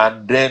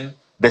and then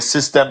the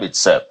system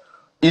itself.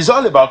 It's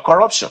all about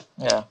corruption.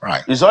 Yeah.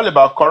 Right. It's all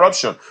about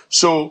corruption.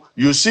 So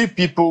you see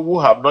people who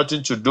have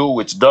nothing to do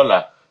with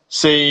dollar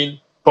saying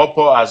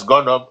purple has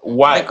gone up.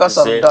 Why? Because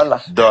of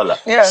dollar.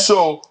 Yeah.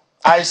 So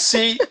I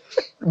see,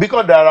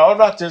 because there are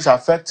other things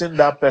affecting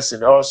that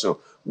person also.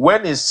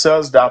 When he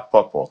sells that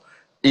purple,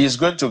 he's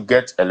going to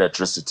get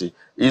electricity,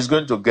 he's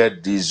going to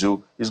get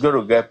diesel, he's going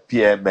to get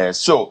PMS.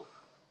 So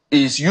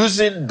he's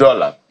using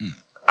dollar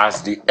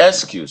as the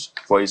excuse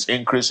for his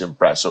increase in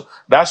price. So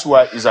that's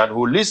why it's an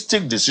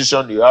holistic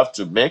decision you have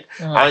to make,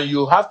 and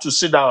you have to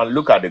sit down and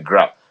look at the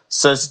graph,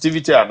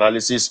 sensitivity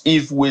analysis.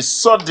 If we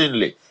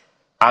suddenly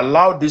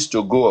allow this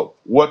to go up,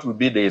 what will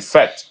be the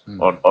effect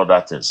on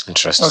other things?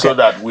 Interesting. So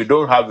that we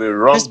don't have a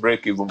wrong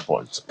break-even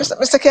point.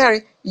 Mr.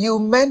 Carey, you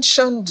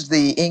mentioned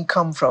the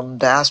income from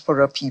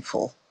diaspora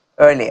people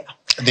earlier.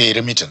 The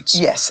remittance.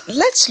 Yes.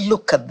 Let's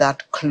look at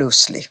that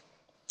closely.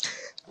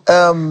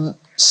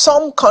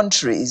 Some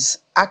countries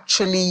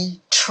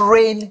actually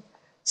train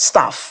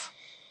staff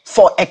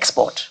for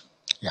export.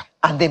 Yeah.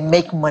 And they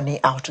make money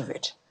out of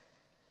it.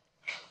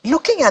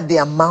 Looking at the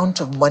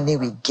amount of money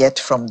we get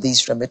from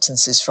these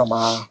remittances from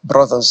our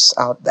brothers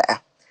out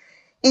there,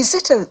 is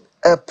it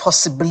a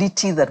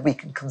possibility that we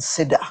can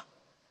consider?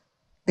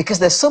 Because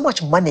there's so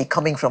much money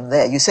coming from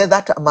there. You say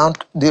that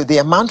amount, the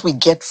amount we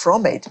get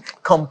from it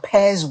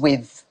compares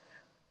with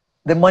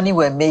the money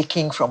we're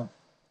making from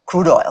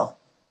crude oil.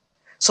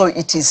 So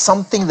it is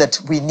something that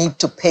we need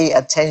to pay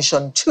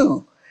attention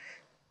to.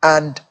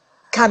 And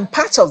can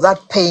part of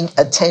that paying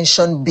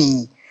attention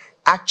be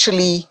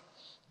actually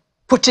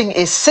putting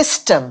a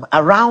system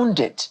around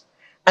it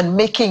and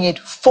making it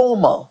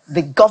formal?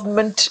 The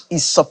government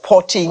is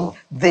supporting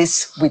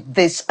this with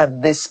this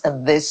and this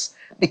and this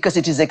because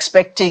it is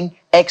expecting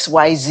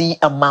XYZ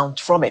amount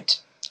from it.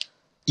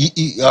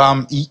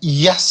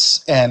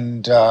 Yes,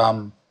 and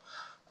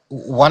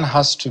one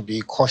has to be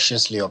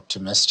cautiously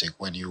optimistic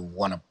when you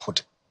want to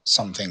put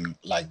something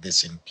like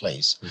this in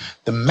place.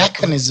 The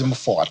mechanism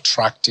for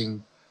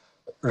attracting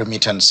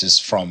remittances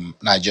from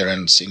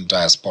Nigerians in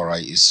diaspora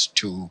is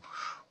to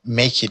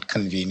make it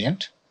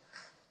convenient.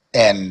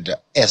 And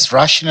as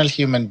rational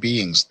human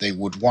beings, they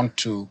would want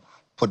to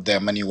put their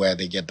money where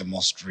they get the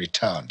most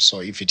return. So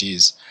if it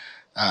is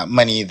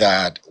money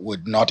that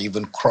would not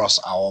even cross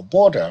our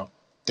border,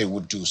 they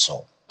would do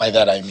so. By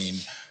that I mean,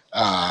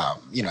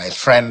 a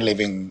friend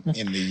living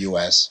in the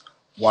US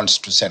wants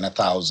to send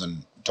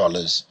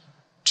 $1,000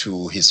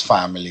 to his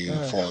family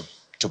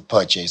to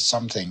purchase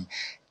something,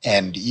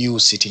 and you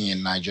sitting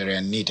in Nigeria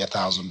need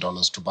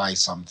 $1,000 to buy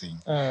something,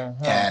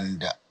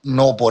 and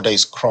no border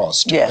is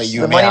crossed. Yes,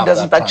 the money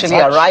doesn't actually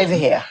arrive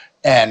here.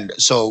 And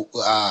so,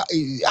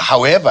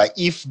 however,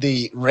 if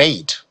the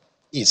rate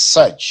is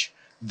such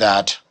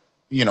that,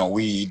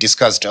 we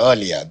discussed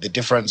earlier, the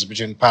difference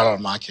between parallel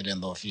market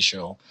and the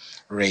official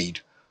rate,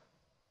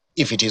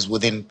 if it is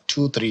within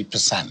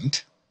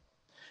 2-3%,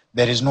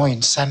 there is no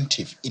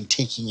incentive in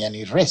taking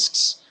any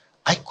risks.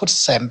 I could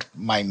send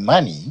my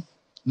money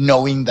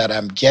knowing that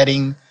I'm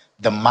getting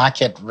the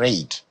market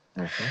rate.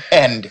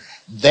 And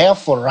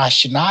therefore,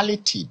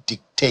 rationality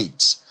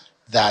dictates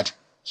that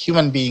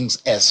human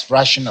beings as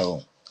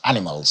rational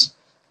animals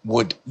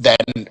would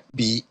then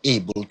be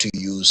able to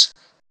use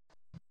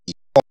the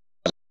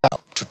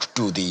formula to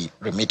do the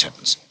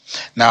remittance.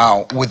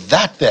 Now, with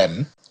that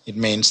then, it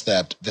means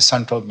that the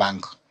central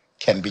bank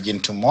can begin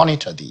to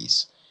monitor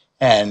these.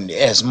 And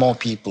as more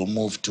people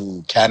move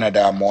to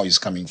Canada, more is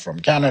coming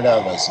from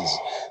Canada versus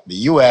the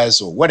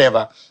US or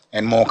whatever,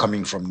 and more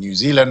coming from New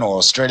Zealand or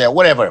Australia,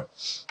 whatever.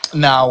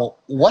 Now,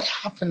 what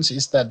happens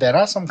is that there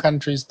are some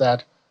countries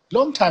that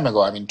long time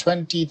ago,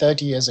 20,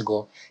 30 years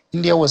ago,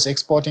 India was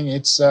exporting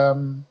its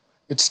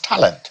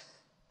talent.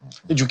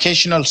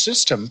 Educational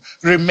system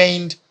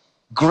remained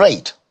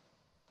great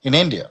in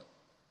India.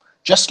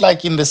 Just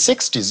like in the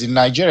 60s in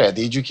Nigeria,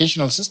 the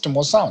educational system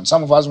was sound.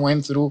 Some of us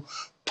went through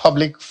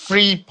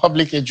free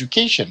public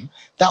education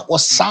that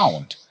was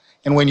sound.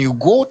 And when you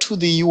go to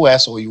the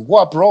US or you go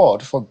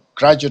abroad for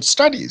graduate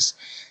studies,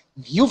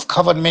 you've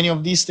covered many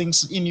of these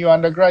things in your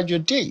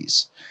undergraduate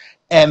days,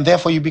 and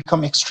therefore you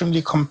become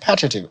extremely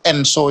competitive.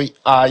 And so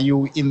are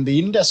you in the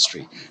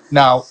industry.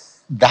 Now,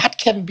 that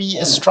can be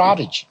a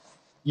strategy.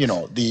 You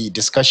know, the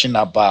discussion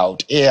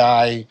about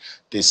AI,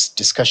 this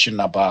discussion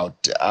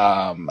about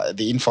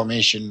the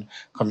information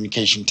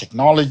communication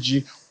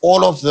technology,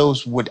 all of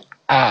those would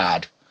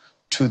add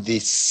to the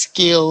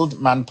skilled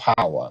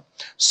manpower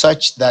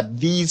such that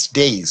these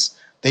days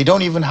they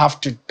don't even have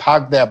to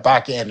park their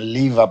bag and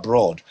live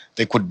abroad.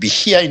 They could be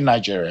here in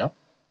Nigeria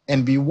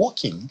and be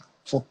working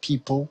for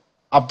people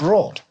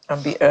abroad.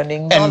 And be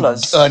earning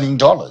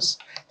dollars.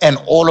 And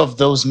all of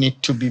those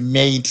need to be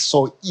made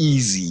so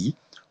easy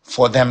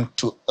for them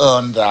to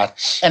earn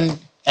that. And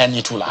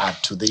it will add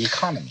to the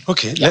economy.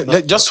 Okay,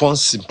 just one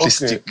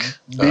simplistic...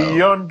 Okay.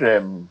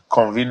 Beyond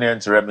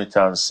convenient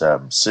remittance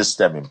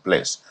system in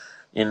place,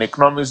 in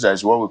economics, there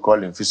is what we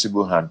call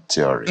invisible hand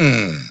theory,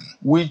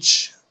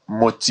 which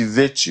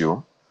motivates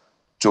you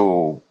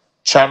to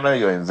channel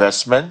your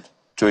investment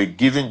to a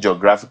given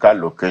geographical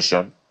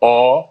location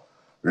or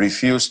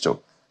refuse to.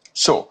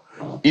 So,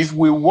 if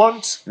we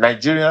want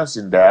Nigerians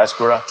in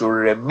diaspora to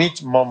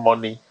remit more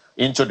money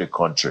into the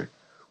country,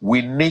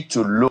 we need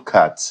to look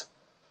at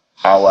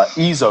our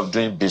ease of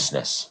doing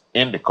business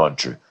in the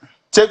country.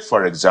 Take,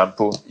 for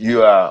example,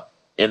 you are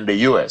in the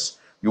US.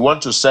 You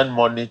want to send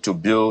money to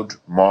build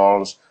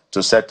malls,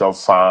 to set up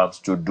farms,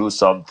 to do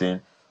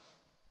something.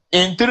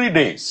 In 3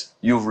 days,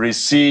 you've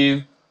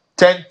received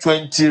 10,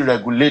 20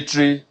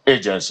 regulatory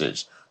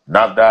agencies.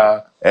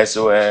 NAFDA,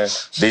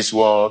 SOS, this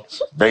one,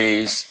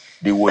 this,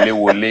 the wole,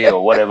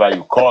 or whatever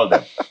you call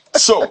them.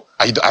 So,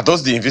 are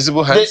those the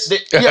invisible hands?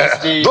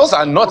 Yes. Those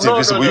are not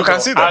invisible. You can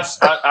see them.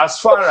 As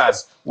far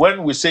as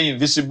when we say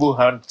invisible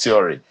hand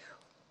theory,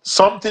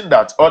 something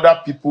that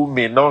other people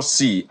may not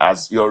see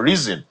as your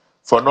reason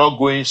for not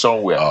going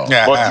somewhere.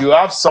 But you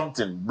have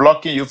something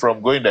blocking you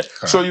from going there.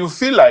 So you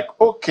feel like,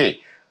 okay,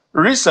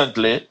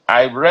 recently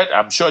I read,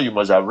 I'm sure you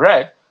must have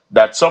read,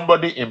 that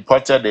somebody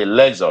imported a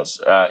Lexus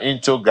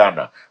into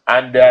Ghana.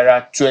 And there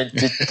are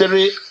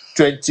 23,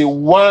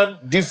 21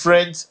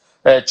 different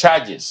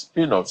charges.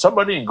 You know,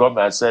 somebody in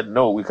government said,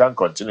 no, we can't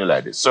continue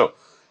like this. So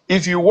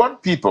if you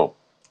want people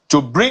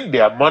to bring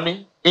their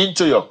money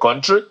into your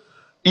country,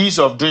 ease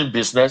of doing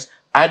business,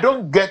 I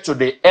don't get to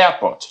the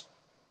airport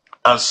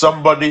and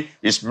somebody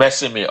is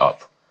messing me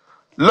up.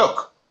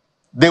 Look,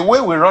 the way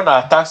we run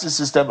our taxi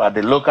system at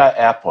the local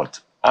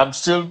airport, I'm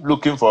still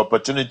looking for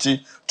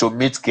opportunity to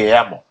meet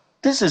Keyamo.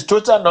 This is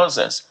total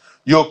nonsense.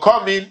 You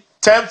come in,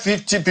 10,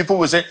 50 people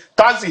will say,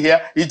 taxi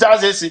here, it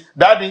has AC,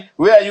 daddy,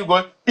 where are you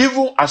going?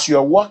 Even as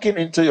you're walking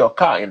into your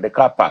car in the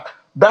car park,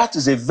 that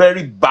is a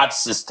very bad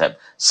system.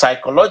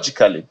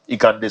 Psychologically, it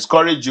can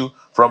discourage you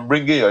from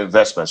bringing your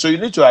investment. So you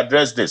need to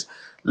address this.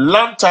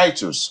 Land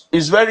titles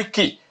is very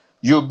key.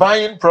 You're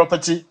buying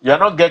property, you're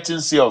not getting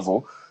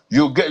CFO,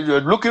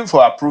 you're looking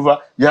for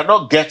approval, you're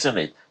not getting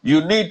it.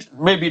 You need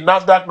maybe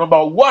NAFDAC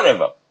number,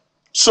 whatever.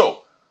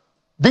 So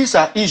these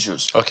are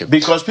issues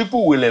because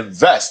people will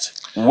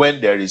invest when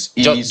there is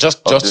ease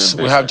of doing business.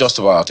 We have just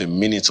about a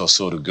minute or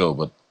so to go,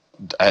 but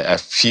I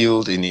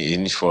feel the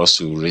need for us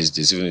to raise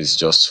this, even if it's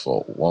just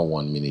for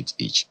one minute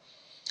each.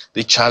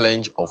 The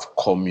challenge of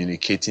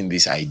communicating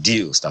these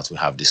ideals that we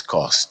have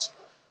discussed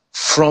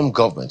from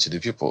government to the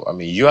people. I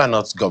mean, you are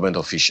not government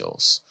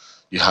officials.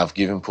 You have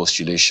given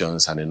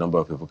postulations and a number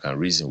of people can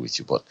reason with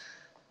you, but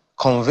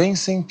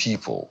convincing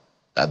people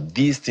that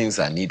these things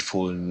are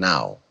needful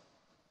now,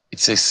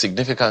 it's a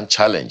significant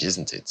challenge,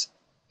 isn't it?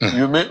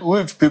 You mean,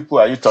 which people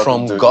are you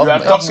talking to? From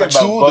government you are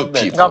talking about to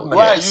the people. Government.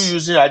 Why are you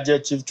using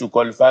adjective to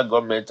qualify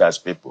government as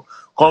people?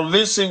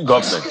 Convincing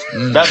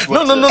government. That's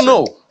what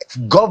No.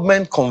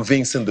 Government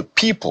convincing the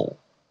people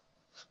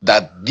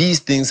that these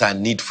things are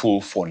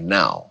needful for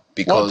now.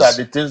 Because what are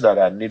the things that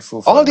are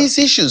needful for all these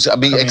issues? I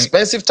mean,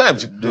 expensive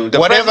times. The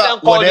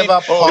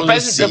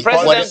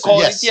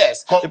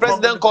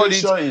president called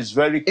it is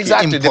very key.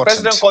 Exactly. Important. The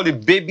president called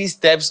it baby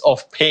steps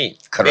of pain.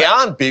 Correct. They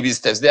aren't baby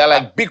steps. They are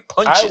like big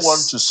punches. I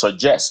want to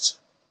suggest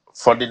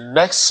for the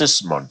next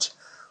 6 months,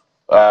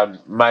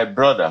 my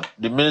brother,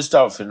 the Minister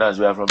of Finance,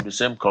 we are from the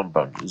same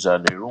compound. He's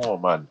an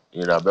Irungo man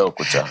in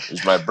Abeokuta.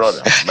 He's my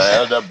brother, my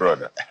elder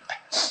brother.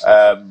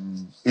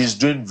 He's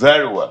doing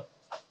very well.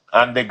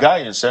 And the guy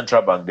in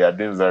Central Bank, they are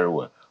doing very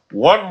well.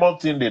 One more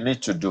thing they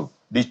need to do,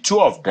 the two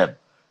of them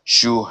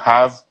should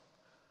have,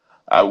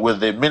 with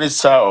the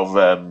Minister of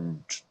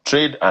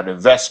Trade and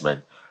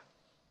Investment,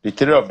 the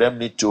three of them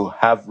need to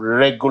have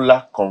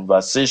regular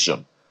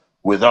conversation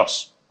with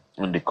us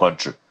in the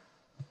country.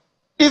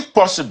 If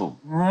possible,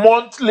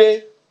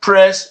 monthly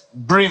press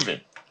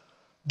briefing.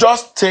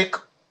 Just take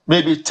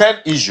maybe 10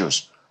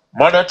 issues.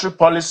 Monetary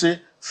policy,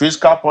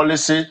 fiscal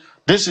policy.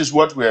 This is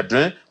what we are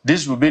doing.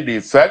 This will be the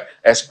effect.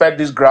 Expect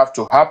this graph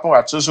to happen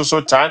at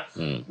so time.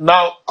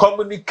 Now,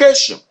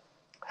 communication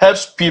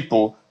helps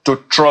people to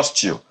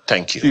trust you.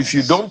 Thank you. If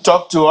you don't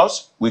talk to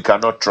us, we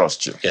cannot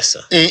trust you. Yes,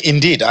 sir.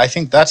 Indeed, I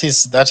think that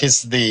is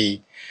the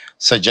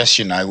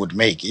suggestion I would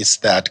make, is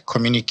that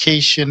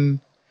communication,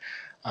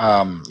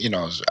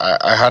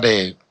 I had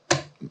a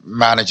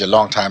manager a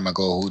long time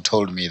ago who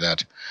told me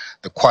that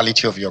the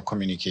quality of your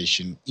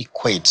communication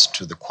equates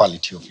to the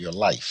quality of your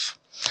life.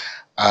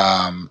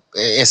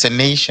 As a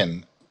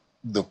nation,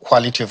 the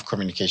quality of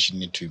communication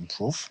need to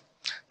improve.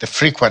 The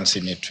frequency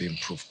need to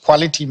improve.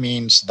 Quality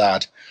means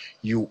that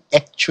you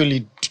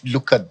actually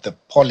look at the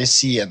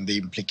policy and the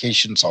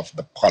implications of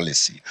the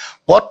policy,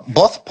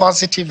 both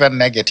positive and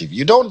negative.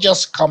 You don't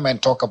just come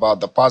and talk about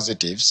the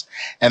positives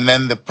and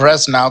then the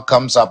press now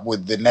comes up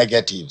with the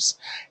negatives,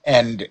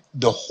 and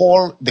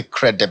the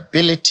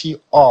credibility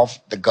of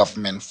the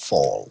government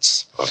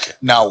falls. Okay.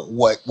 Now,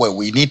 what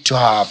we need to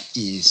have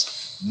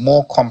is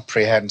more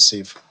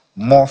comprehensive,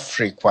 more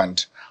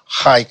frequent,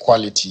 high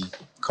quality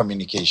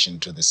communication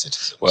to the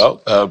citizens. Well,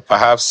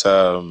 perhaps,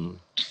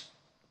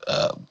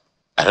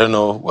 I don't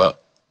know, well,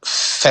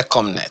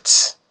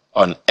 FECOMNet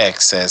on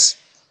X says,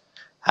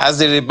 has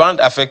the rebound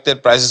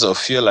affected prices of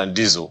fuel and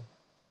diesel?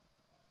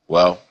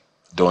 Well,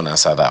 don't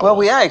answer that Well, one.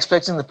 we are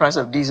expecting the price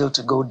of diesel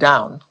to go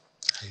down.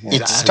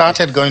 It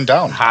started going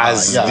down.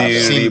 Has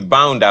the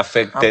rebound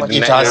affected?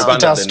 It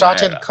has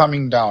started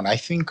coming down. I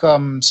think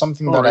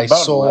something that I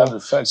saw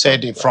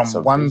said from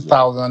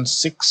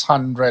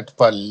 1,600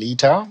 per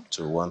liter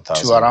to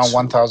around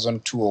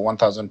 1,200 or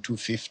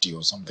 1,250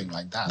 or something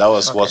like that. That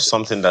was what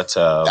something that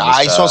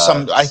I saw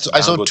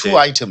I saw two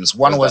items.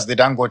 One was the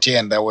Dangote,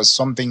 and there was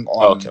something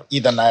on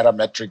either Naira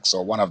metrics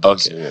or one of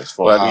those. Okay, yes,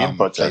 for the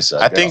importers.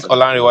 I think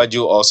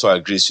Olanrewaju also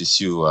agrees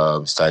with you,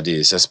 Mr. Ade.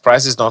 He says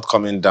prices not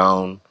coming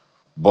down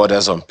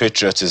borders on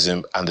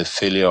patriotism and the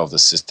failure of the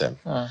system.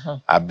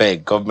 I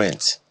beg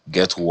government,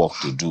 get work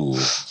to do.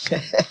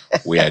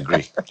 We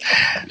agree.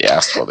 We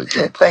asked for the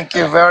job. Thank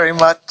you very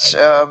much,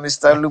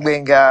 Mr.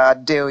 Lubenga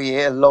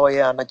Adeoye, a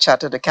lawyer and a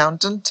chartered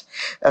accountant,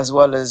 as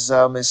well as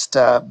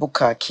Mr.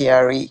 Buka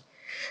Kiari,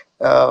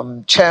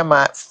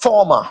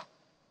 former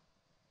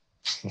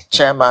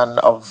chairman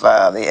of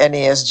the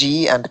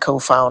NASG and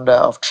co-founder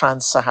of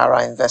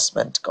Trans-Sahara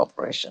Investment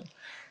Corporation.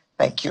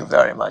 Thank you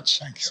very much.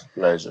 Thank you.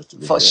 Pleasure to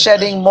be for here.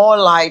 shedding more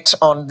light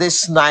on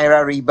this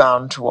Naira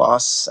rebound to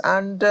us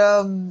and,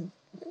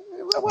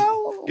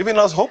 well, giving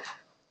us hope.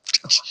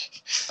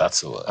 That's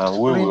the word. And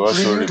we will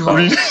also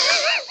rebound.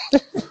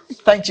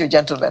 Thank you,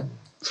 gentlemen.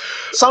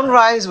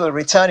 Sunrise will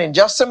return in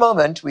just a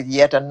moment with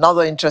yet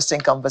another interesting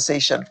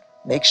conversation.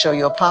 Make sure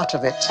you're part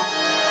of it.